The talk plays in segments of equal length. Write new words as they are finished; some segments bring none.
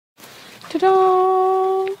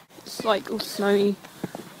Ta-da! It's like all snowy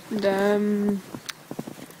and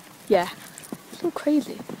yeah, it's all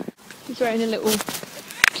crazy. He's wearing a little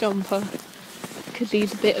jumper because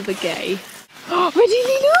he's a bit of a gay. Oh, ready,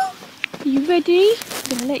 Lilo? Are you ready?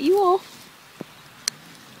 I'm gonna let you off.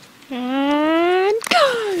 And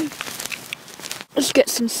go! Let's get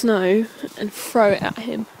some snow and throw it at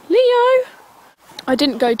him. Leo! I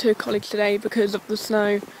didn't go to college today because of the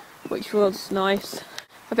snow, which was nice.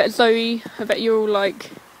 I bet Zoe, I bet you're all like,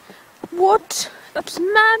 what? That's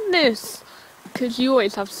madness! Because you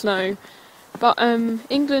always have snow. But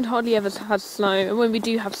England hardly ever has snow, and when we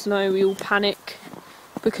do have snow we all panic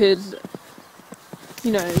because,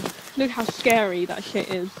 you know, look how scary that shit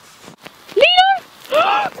is. Lilo!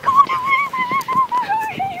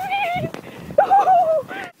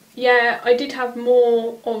 Yeah, I did have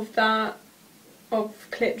more of that, of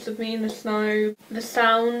clips of me in the snow. The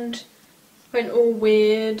sound went all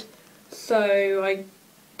weird, so I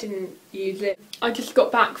didn't use it. I just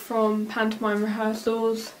got back from pantomime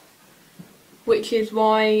rehearsals, which is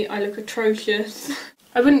why I look atrocious.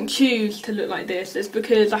 I wouldn't choose to look like this. It's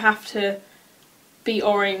because I have to be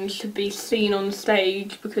orange to be seen on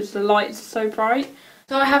stage because the lights are so bright.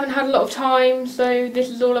 So I haven't had a lot of time, so this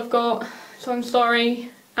is all I've got. So I'm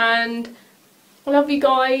sorry, and I love you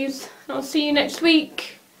guys. I'll see you next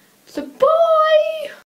week. So bye!